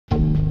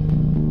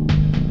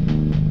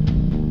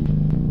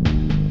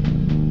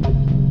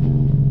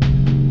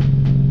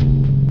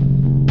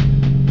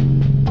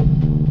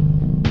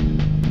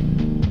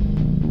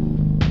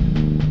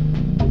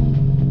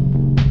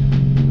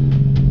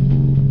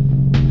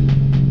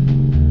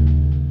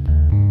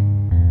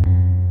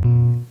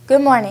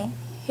Good morning.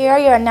 Here are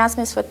your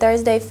announcements for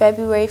Thursday,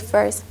 February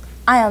 1st.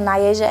 I am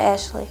Nyasia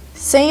Ashley.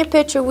 Senior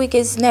Picture Week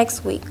is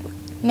next week.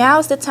 Now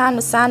is the time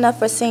to sign up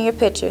for senior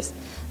pictures.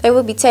 They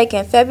will be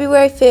taken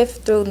February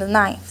 5th through the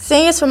 9th.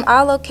 Seniors from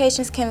all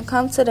locations can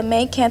come to the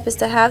main campus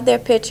to have their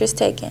pictures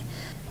taken.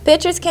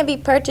 Pictures can be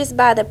purchased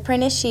by the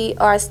printed sheet,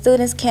 or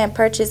students can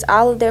purchase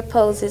all of their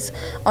poses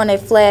on a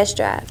flash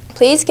drive.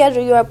 Please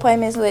schedule your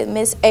appointments with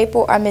Miss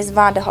April or Miss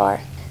Vandahar.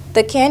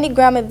 The Candy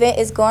Gram event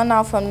is going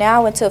on from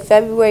now until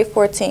February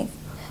 14th.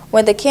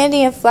 When the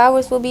candy and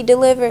flowers will be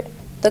delivered,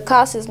 the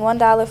cost is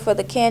 $1 for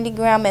the candy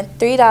gram and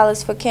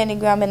 $3 for candy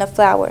gram and a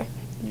flower.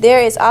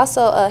 There is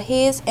also a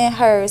His and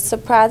Hers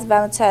surprise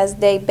Valentine's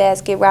Day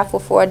basket raffle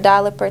for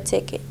 $1 per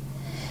ticket.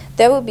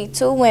 There will be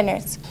 2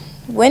 winners.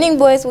 Winning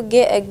boys will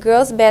get a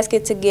girls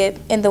basket to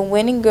give, and the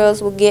winning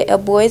girls will get a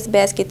boys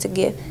basket to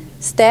give.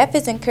 Staff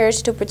is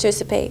encouraged to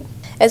participate.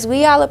 As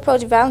we all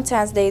approach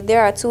Valentine's Day,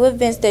 there are 2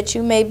 events that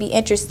you may be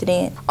interested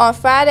in. On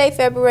Friday,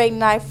 February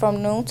 9th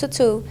from noon to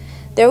 2,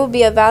 there will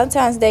be a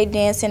Valentine's Day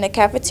dance in the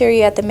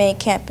cafeteria at the main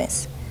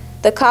campus.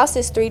 The cost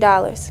is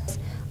 $3.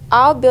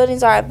 All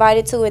buildings are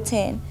invited to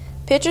attend.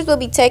 Pictures will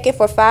be taken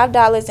for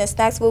 $5 and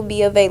snacks will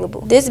be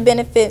available. This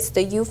benefits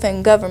the Youth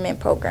and Government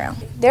program.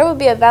 There will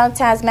be a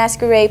Valentine's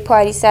Masquerade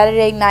Party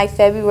Saturday night,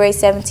 February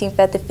 17th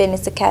at the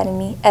Fitness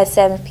Academy at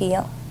 7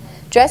 p.m.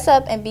 Dress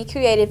up and be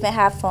creative and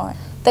have fun.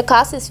 The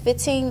cost is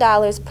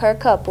 $15 per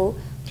couple,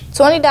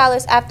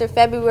 $20 after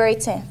February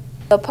 10th.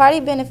 The party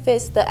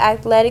benefits the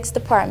athletics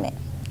department.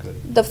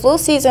 The flu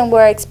season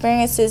we're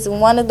experiencing is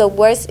one of the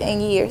worst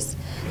in years.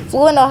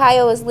 Flu in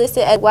Ohio is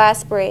listed as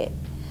widespread.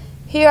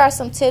 Here are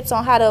some tips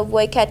on how to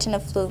avoid catching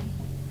the flu.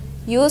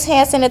 Use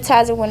hand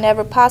sanitizer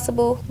whenever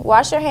possible.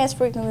 Wash your hands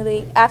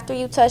frequently after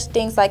you touch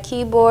things like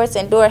keyboards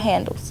and door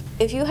handles.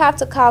 If you have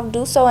to cough,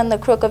 do so in the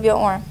crook of your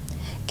arm.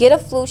 Get a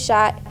flu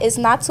shot. It's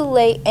not too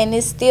late, and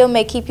it still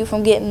may keep you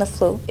from getting the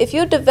flu. If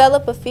you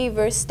develop a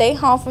fever, stay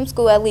home from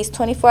school at least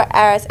 24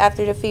 hours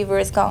after the fever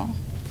is gone.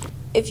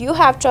 If you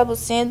have trouble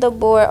seeing the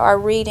board or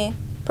reading,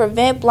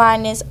 Prevent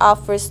Blindness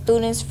offers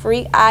students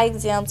free eye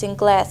exams and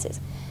glasses.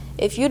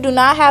 If you do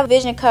not have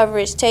vision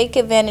coverage, take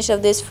advantage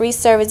of this free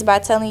service by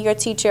telling your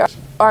teacher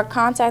or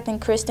contacting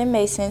Kristen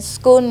Mason,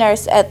 school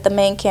nurse at the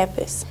main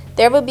campus.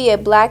 There will be a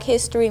Black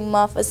History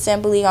Month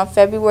assembly on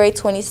February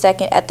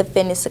 22nd at the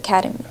Fitness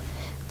Academy.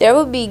 There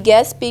will be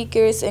guest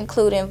speakers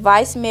including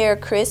Vice Mayor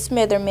Chris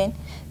Smitherman,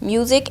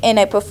 music, and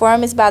a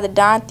performance by the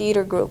Don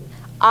Theater Group.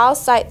 All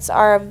sites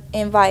are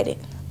invited.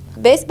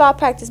 Baseball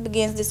practice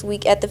begins this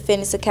week at the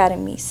Fitness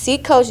Academy. See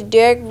Coach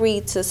Derek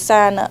Reed to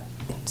sign up.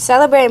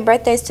 Celebrating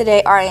birthdays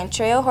today are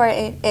Antrell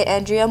Horton and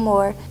Andrea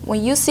Moore.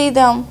 When you see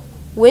them,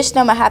 wish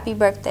them a happy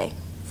birthday.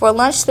 For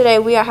lunch today,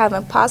 we are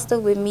having pasta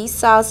with meat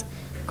sauce,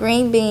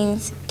 green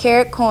beans,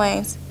 carrot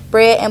coins,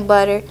 bread and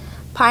butter,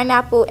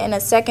 pineapple, and a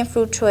second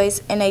fruit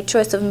choice, and a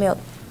choice of milk.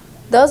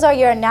 Those are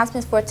your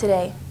announcements for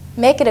today.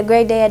 Make it a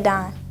great day at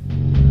Dawn.